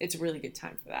it's a really good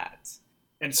time for that.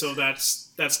 And so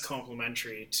that's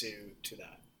complementary to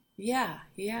that. Yeah,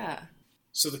 yeah.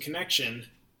 So the connection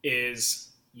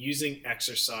is using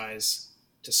exercise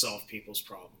to solve people's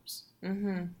problems.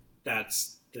 Mm-hmm.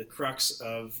 That's the crux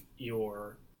of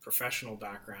your professional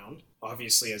background.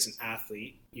 Obviously, as an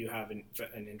athlete, you have an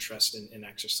interest in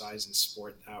exercise and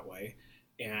sport that way.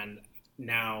 And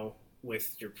now,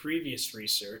 with your previous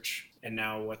research and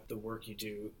now what the work you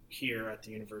do here at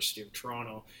the University of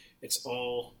Toronto, it's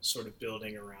all sort of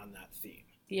building around that theme.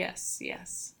 Yes,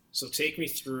 yes. So, take me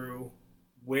through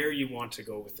where you want to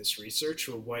go with this research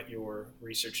or what your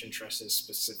research interest is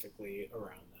specifically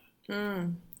around that.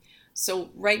 So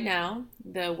right now,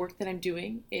 the work that I'm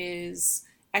doing is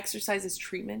exercise as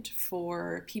treatment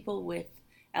for people with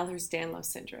Ehlers-Danlos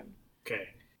syndrome. Okay.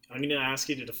 I'm going to ask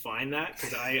you to define that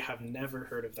because I have never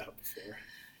heard of that before.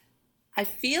 I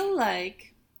feel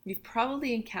like you've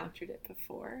probably encountered it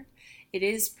before. It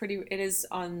is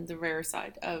on the rare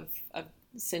side of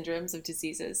syndromes, of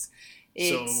diseases.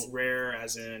 So rare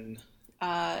as in?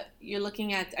 You're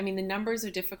looking at, I mean, the numbers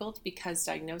are difficult because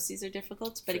diagnoses are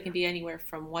difficult, but Fair. It can be anywhere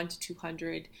from 1 to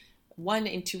 200, 1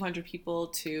 in 200 people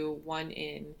to 1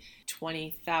 in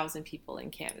 20,000 people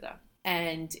in Canada.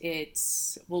 And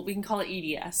it's, well, we can call it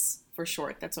EDS for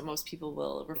short. That's what most people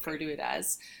will refer to it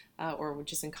as, or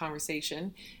just in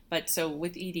conversation. But so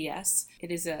with EDS,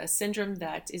 it is a syndrome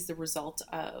that is the result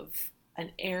of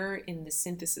an error in the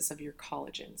synthesis of your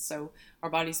collagen. So our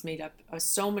body's made up of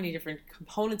so many different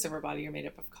components of our body are made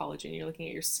up of collagen. You're looking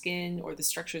at your skin or the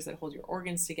structures that hold your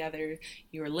organs together,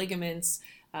 your ligaments,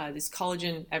 there's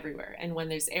collagen everywhere. And when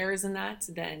there's errors in that,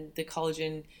 then the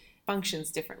collagen functions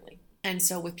differently. And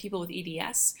so with people with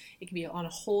EDS, it can be on a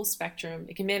whole spectrum.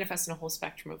 It can manifest in a whole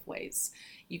spectrum of ways.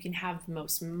 You can have the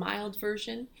most mild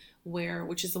version,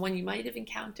 which is the one you might have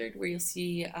encountered, where you'll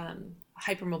see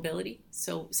hypermobility.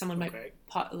 So someone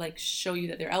might show you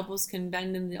that their elbows can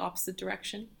bend in the opposite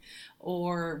direction,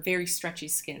 or very stretchy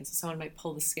skin. So someone might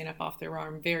pull the skin up off their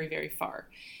arm very, very far.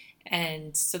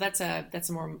 And so that's a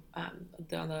more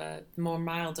the more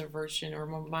milder version or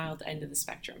more mild end of the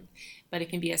spectrum. But it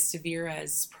can be as severe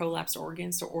as prolapsed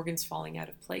organs, so organs falling out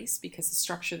of place because the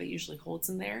structure that usually holds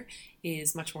them there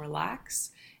is much more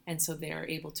lax, and so they're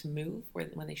able to move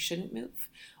when they shouldn't move.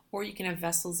 Or you can have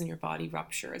vessels in your body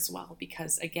rupture as well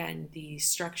because, again, the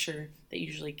structure that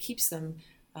usually keeps them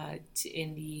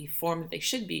in the form that they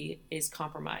should be is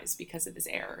compromised because of this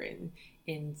error in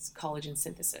collagen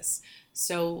synthesis.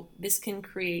 So this can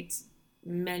create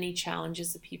many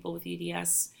challenges to people with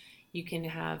EDS. You can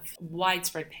have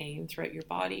widespread pain throughout your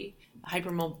body,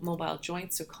 hypermobile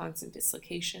joints, so constant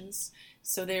dislocations.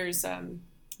 So there's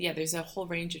a whole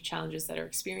range of challenges that are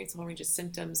experienced, a whole range of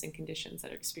symptoms and conditions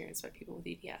that are experienced by people with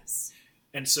EDS.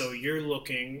 And so you're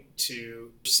looking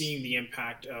to seeing the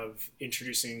impact of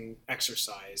introducing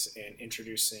exercise and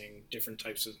introducing different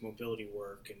types of mobility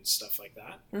work and stuff like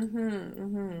that.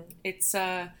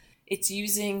 It's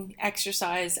using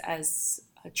exercise as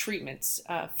a treatment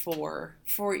for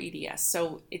EDS.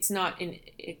 So it's not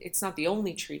the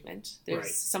only treatment.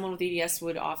 There's someone with EDS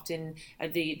would often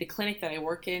the clinic that I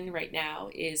work in right now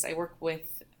is I work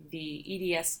with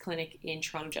the EDS clinic in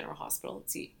Toronto General Hospital.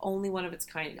 It's the only one of its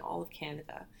kind in all of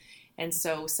Canada. And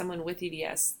so someone with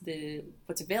EDS,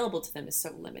 what's available to them is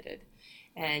so limited.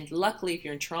 And luckily, if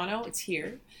you're in Toronto, it's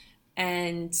here.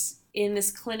 And in this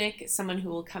clinic, someone who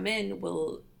will come in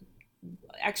will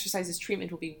exercises treatment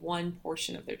will be one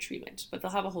portion of their treatment, but they'll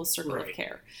have a whole circle of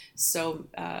care. So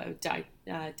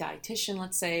dietitian,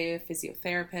 let's say, a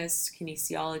physiotherapist,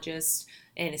 kinesiologist,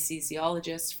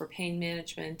 anesthesiologist for pain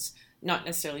management, not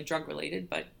necessarily drug related,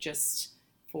 but just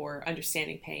for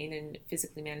understanding pain and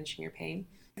physically managing your pain.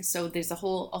 So there's a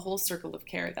whole circle of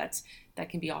care that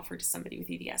can be offered to somebody with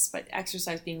EDS, but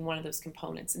exercise being one of those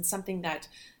components, and something that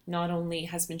not only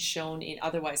has been shown in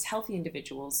otherwise healthy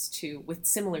individuals with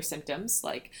similar symptoms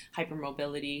like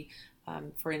hypermobility,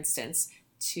 for instance,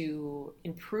 to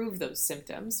improve those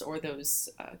symptoms or those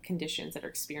conditions that are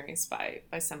experienced by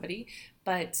somebody,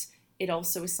 but it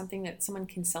also is something that someone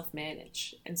can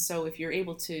self-manage. And so if you're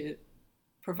able to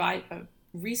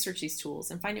research these tools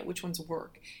and find out which ones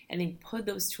work, and then put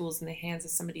those tools in the hands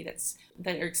of somebody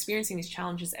that are experiencing these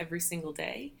challenges every single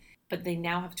day, but they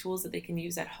now have tools that they can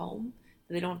use at home,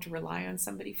 that they don't have to rely on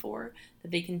somebody for,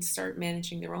 that they can start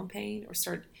managing their own pain or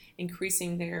start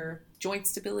increasing their joint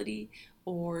stability,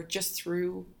 or just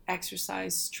through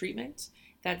exercise treatment.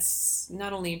 That's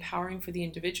not only empowering for the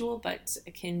individual, but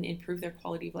it can improve their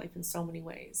quality of life in so many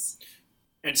ways.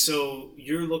 And so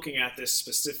you're looking at this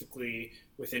specifically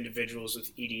with individuals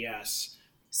with EDS,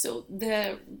 So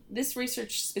this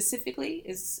research specifically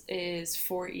is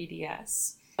for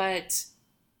EDS, but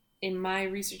in my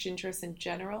research interest in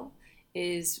general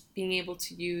is being able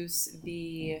to use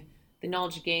the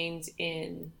knowledge gained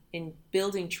in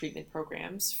building treatment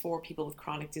programs for people with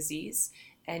chronic disease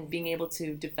and being able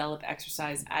to develop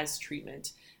exercise as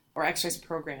treatment or exercise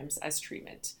programs as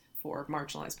treatment for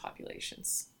marginalized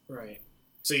populations. Right.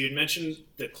 So you'd mentioned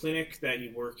the clinic that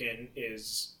you work in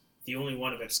is the only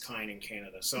one of its kind in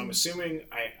Canada. So I'm assuming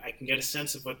I can get a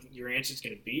sense of what your answer is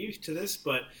going to be to this,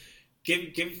 but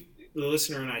give the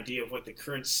listener an idea of what the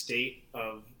current state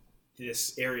of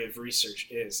this area of research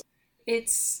is.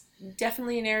 It's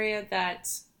definitely an area that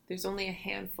there's only a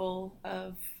handful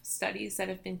of studies that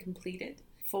have been completed.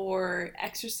 For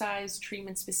exercise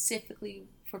treatment specifically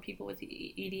for people with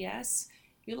EDS,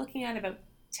 you're looking at about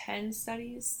 10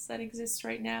 studies that exist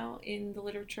right now in the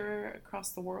literature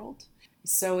across the world.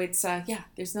 So it's,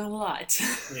 there's not a lot.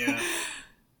 Yeah.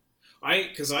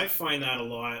 Because I find that a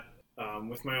lot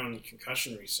with my own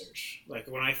concussion research. Like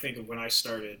when I think of when I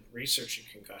started researching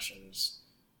concussions,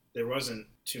 there wasn't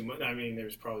too much. I mean, there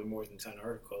was probably more than 10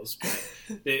 articles,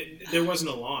 but there wasn't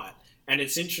a lot. And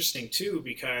it's interesting too,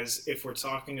 because if we're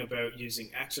talking about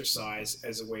using exercise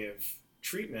as a way of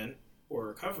treatment or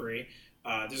recovery,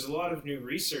 there's a lot of new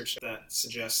research that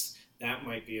suggests that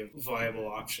might be a viable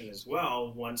option as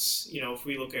well. Once, if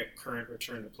we look at current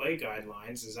return to play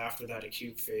guidelines, is after that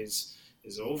acute phase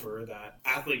is over, that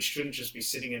athletes shouldn't just be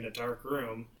sitting in a dark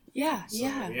room. Yeah.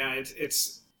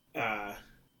 It's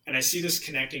and I see this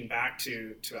connecting back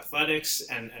to athletics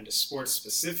and to sports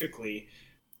specifically,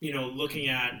 looking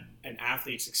at an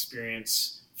athlete's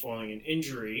experience following an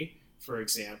injury, for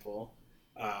example,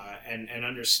 and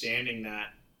understanding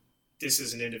that this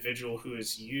is an individual who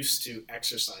is used to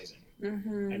exercising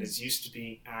and is used to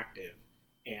being active.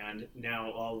 And now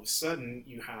all of a sudden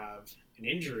you have an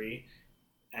injury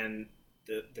and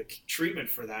the treatment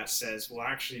for that says, well,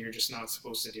 actually, you're just not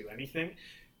supposed to do anything.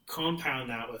 Compound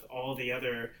that with all the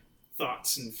other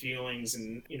thoughts and feelings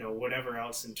and, whatever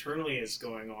else internally is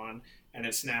going on. And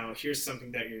it's now, here's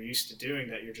something that you're used to doing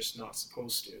that you're just not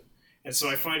supposed to. And so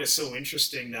I find it so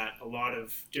interesting that a lot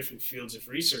of different fields of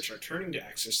research are turning to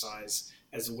exercise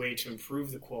as a way to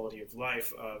improve the quality of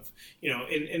life of,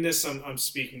 in this I'm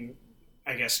speaking,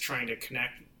 I guess, trying to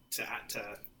connect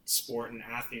to sport and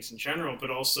athletes in general, but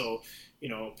also,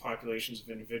 populations of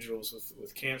individuals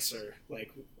with cancer,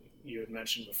 like you had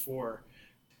mentioned before.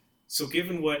 So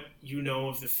given what you know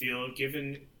of the field,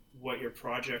 given what your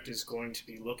project is going to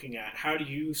be looking at, how do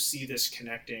you see this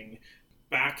connecting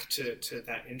back to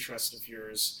that interest of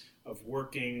yours of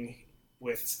working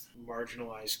with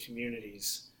marginalized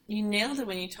communities? You nailed it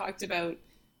when you talked about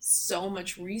so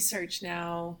much research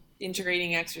now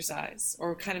integrating exercise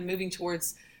or kind of moving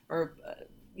towards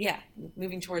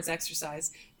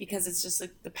exercise, because it's just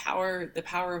like the power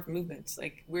of movement.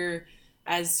 Like, we're,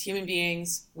 as human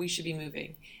beings, we should be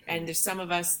moving. And there's some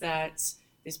of us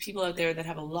there's people out there that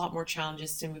have a lot more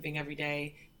challenges to moving every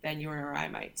day than you or I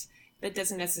might. That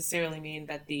doesn't necessarily mean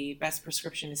that the best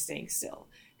prescription is staying still,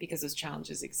 because those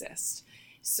challenges exist.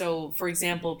 So, for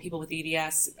example, people with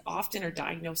EDS often are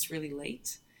diagnosed really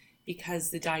late because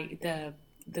the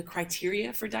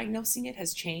criteria for diagnosing it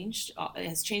has changed. It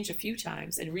has changed a few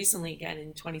times, and recently again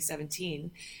in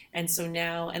 2017. And so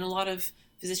now, and a lot of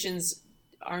physicians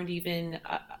aren't even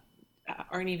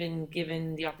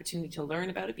given the opportunity to learn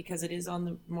about it, because it is on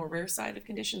the more rare side of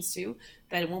conditions too,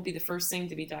 that it won't be the first thing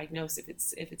to be diagnosed if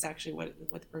it's actually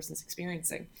what the person's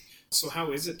experiencing. So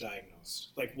how is it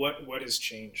diagnosed? Like what has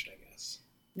changed, I guess?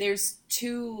 There's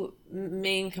two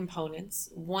main components.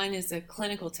 One is a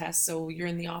clinical test. So you're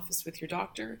in the office with your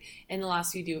doctor, and they'll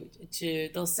ask you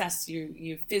they'll assess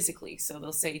you physically. So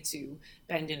they'll say to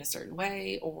bend in a certain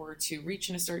way, or to reach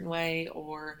in a certain way,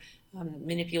 or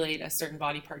manipulate a certain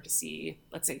body part to see,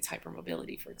 let's say it's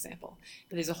hypermobility, for example.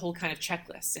 But there's a whole kind of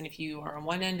checklist. And if you are on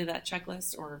one end of that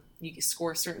checklist, or you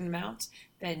score a certain amount,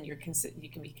 then you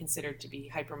can be considered to be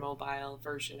hypermobile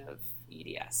version of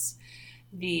EDS.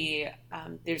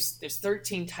 There's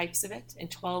 13 types of it, and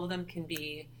 12 of them can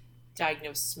be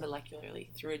diagnosed molecularly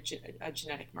through a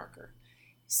genetic marker.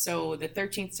 So the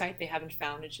 13th type, they haven't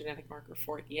found a genetic marker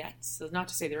for it yet. So not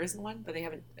to say there isn't one, but they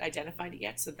haven't identified it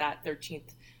yet. So that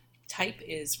 13th type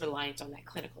is reliant on that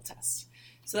clinical test.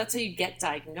 So that's how you get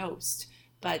diagnosed.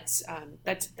 But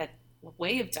that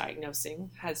way of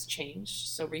diagnosing has changed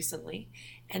so recently.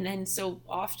 And then so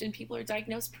often people are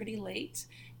diagnosed pretty late,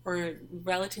 or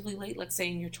relatively late, let's say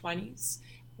in your 20s,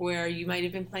 where you might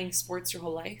have been playing sports your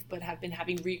whole life but have been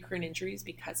having recurrent injuries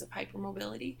because of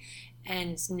hypermobility.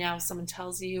 And now someone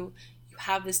tells you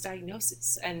have this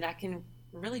diagnosis, and that can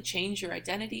really change your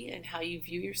identity and how you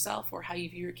view yourself or how you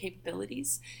view your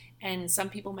capabilities. And some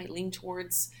people might lean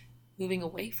towards moving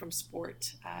away from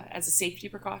sport as a safety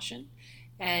precaution.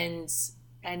 And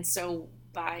so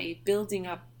by building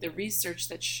up the research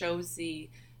that shows the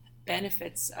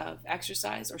benefits of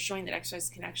exercise or showing that exercise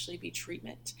can actually be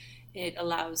treatment, it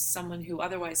allows someone who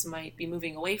otherwise might be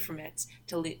moving away from it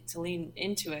to lean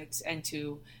into it and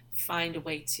to find a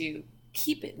way to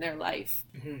keep it in their life.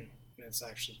 Mm-hmm. It's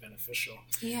actually beneficial.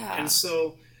 Yeah. And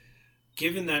so,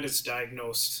 given that it's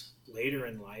diagnosed later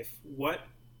in life, what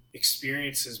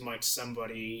experiences might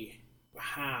somebody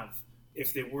have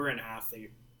if they were an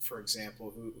athlete, for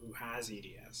example, who has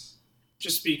EDS?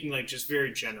 Just speaking, like, just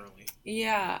very generally.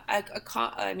 Yeah, a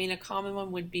common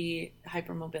one would be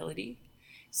hypermobility.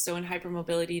 So in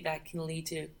hypermobility, that can lead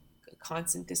to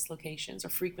constant dislocations or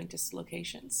frequent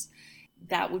dislocations.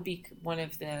 That would be one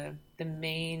of the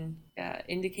main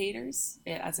indicators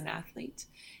as an athlete.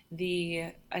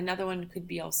 Another one could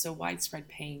be also widespread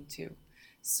pain too.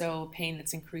 So pain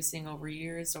that's increasing over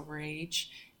years, over age,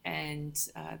 and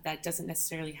that doesn't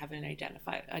necessarily have an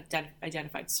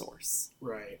identified source.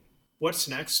 Right. What's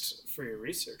next for your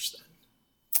research then?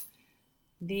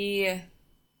 The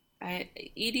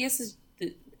EDS is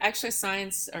the exercise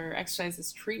science or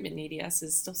exercise treatment in EDS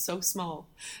is still so small,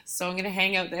 so I'm going to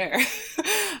hang out there,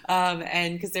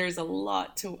 and because there's a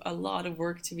lot of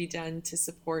work to be done to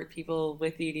support people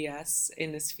with EDS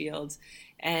in this field,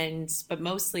 but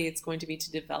mostly it's going to be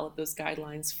to develop those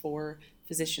guidelines for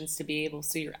physicians to be able,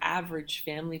 so your average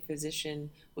family physician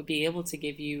would be able to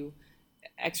give you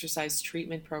exercise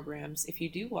treatment programs if you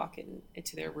do walk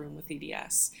into their room with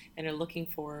EDS and are looking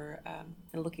for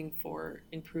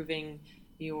improving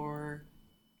your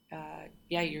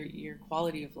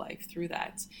quality of life through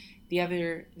that. The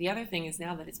other thing is,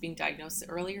 now that it's being diagnosed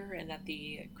earlier and that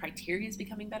the criteria is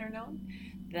becoming better known,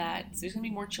 that there's going to be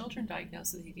more children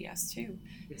diagnosed with EDS too.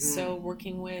 Mm-hmm. So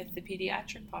working with the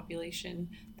pediatric population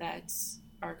that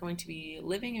are going to be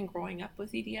living and growing up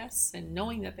with EDS and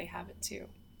knowing that they have it too.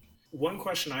 One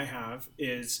question I have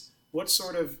is, what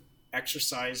sort of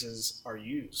exercises are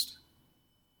used?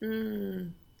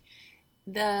 The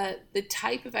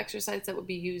type of exercise that would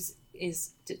be used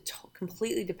is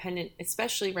completely dependent,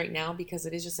 especially right now because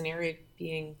it is just an area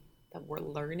that we're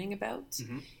learning about.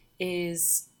 Mm-hmm.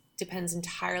 Depends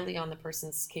entirely on the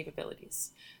person's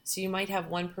capabilities. So you might have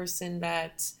one person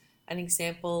that, an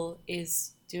example,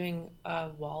 is doing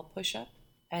a wall push-up.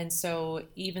 And so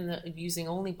even using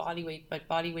only body weight, but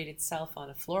body weight itself on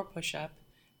a floor push-up,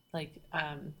 like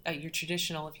your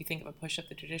traditional, if you think of a push-up,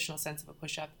 the traditional sense of a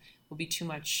push-up will be too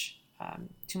much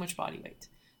body weight.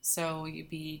 So you'd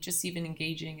be just even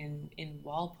engaging in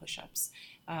wall push-ups,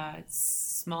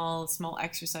 small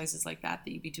exercises like that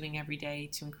you'd be doing every day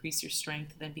to increase your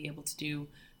strength, then be able to do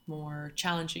more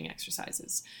challenging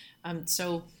exercises.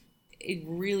 So it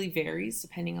really varies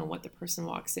depending on what the person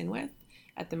walks in with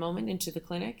at the moment into the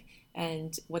clinic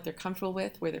and what they're comfortable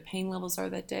with, where their pain levels are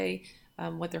that day,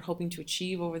 what they're hoping to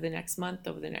achieve over the next month,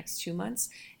 over the next 2 months.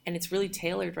 And it's really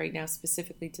tailored right now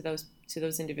specifically to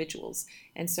those individuals.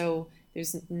 And so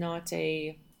there's not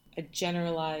a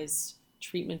generalized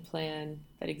treatment plan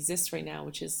that exists right now,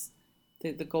 which is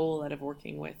the goal out of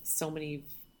working with so many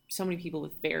people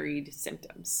with varied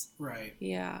symptoms. Right.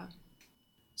 Yeah.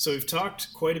 So we've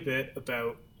talked quite a bit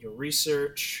about your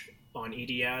research on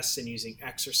EDS and using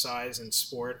exercise and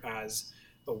sport as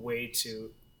a way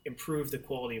to improve the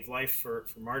quality of life for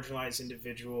marginalized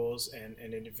individuals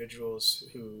and individuals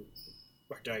who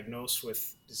are diagnosed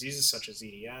with diseases such as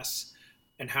EDS,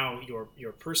 and how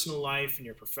your personal life and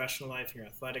your professional life and your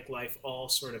athletic life all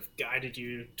sort of guided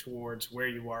you towards where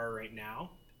you are right now.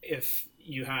 If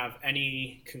you have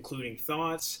any concluding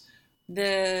thoughts.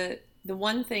 The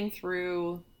one thing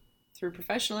through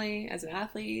professionally as an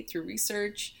athlete, through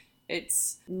research,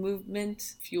 it's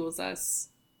movement fuels us.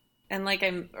 And like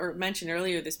I mentioned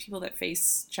earlier, there's people that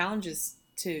face challenges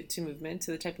to movement,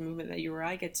 to the type of movement that you or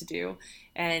I get to do,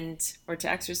 or to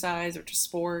exercise or to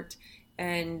sport.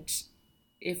 And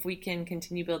if we can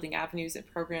continue building avenues and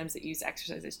programs that use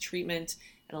exercise as treatment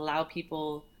and allow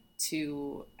people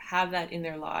to have that in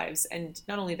their lives, and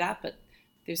not only that, but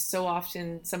there's so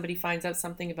often somebody finds out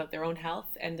something about their own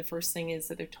health and the first thing is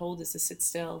that they're told is to sit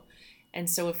still. And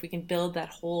so if we can build that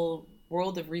whole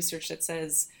world of research that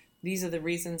says these are the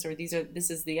reasons, or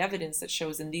this is the evidence that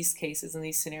shows in these cases, in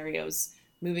these scenarios,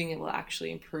 moving it will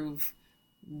actually improve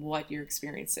what you're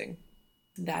experiencing.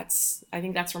 I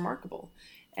think that's remarkable.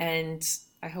 And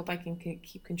I hope I can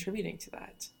keep contributing to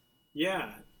that.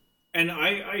 Yeah. And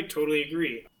I totally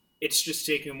agree. it's just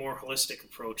taking a more holistic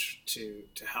approach to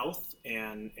health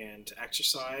and to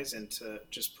exercise and to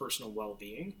just personal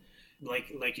well-being.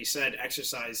 Like you said,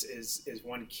 exercise is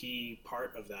one key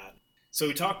part of that. So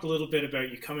we talked a little bit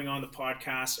about you coming on the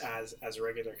podcast as a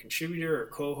regular contributor or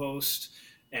co-host,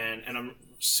 and I'm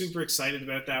super excited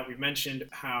about that. We mentioned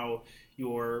how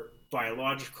your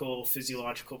biological,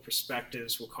 physiological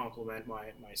perspectives will complement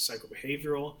my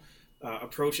psychobehavioral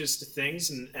approaches to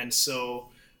things, and so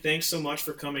thanks so much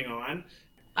for coming on.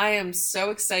 I am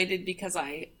so excited because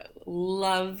I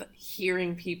love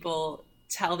hearing people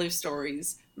tell their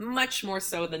stories, much more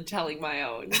so than telling my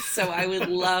own. So I would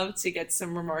love to get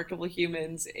some remarkable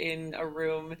humans in a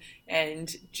room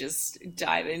and just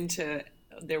dive into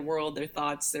their world, their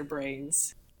thoughts, their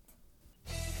brains.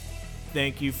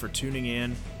 Thank you for tuning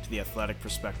in to the Athletic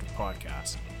Perspective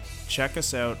Podcast. Check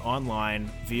us out online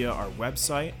via our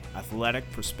website,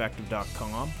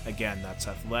 athleticperspective.com. Again, that's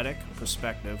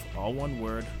athleticperspective, all one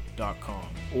word, .com,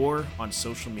 or on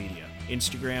social media,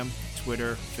 Instagram,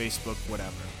 Twitter, Facebook,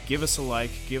 whatever. Give us a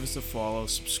like, give us a follow,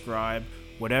 subscribe,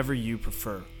 whatever you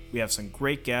prefer. We have some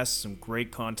great guests, some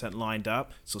great content lined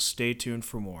up, so stay tuned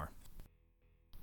for more.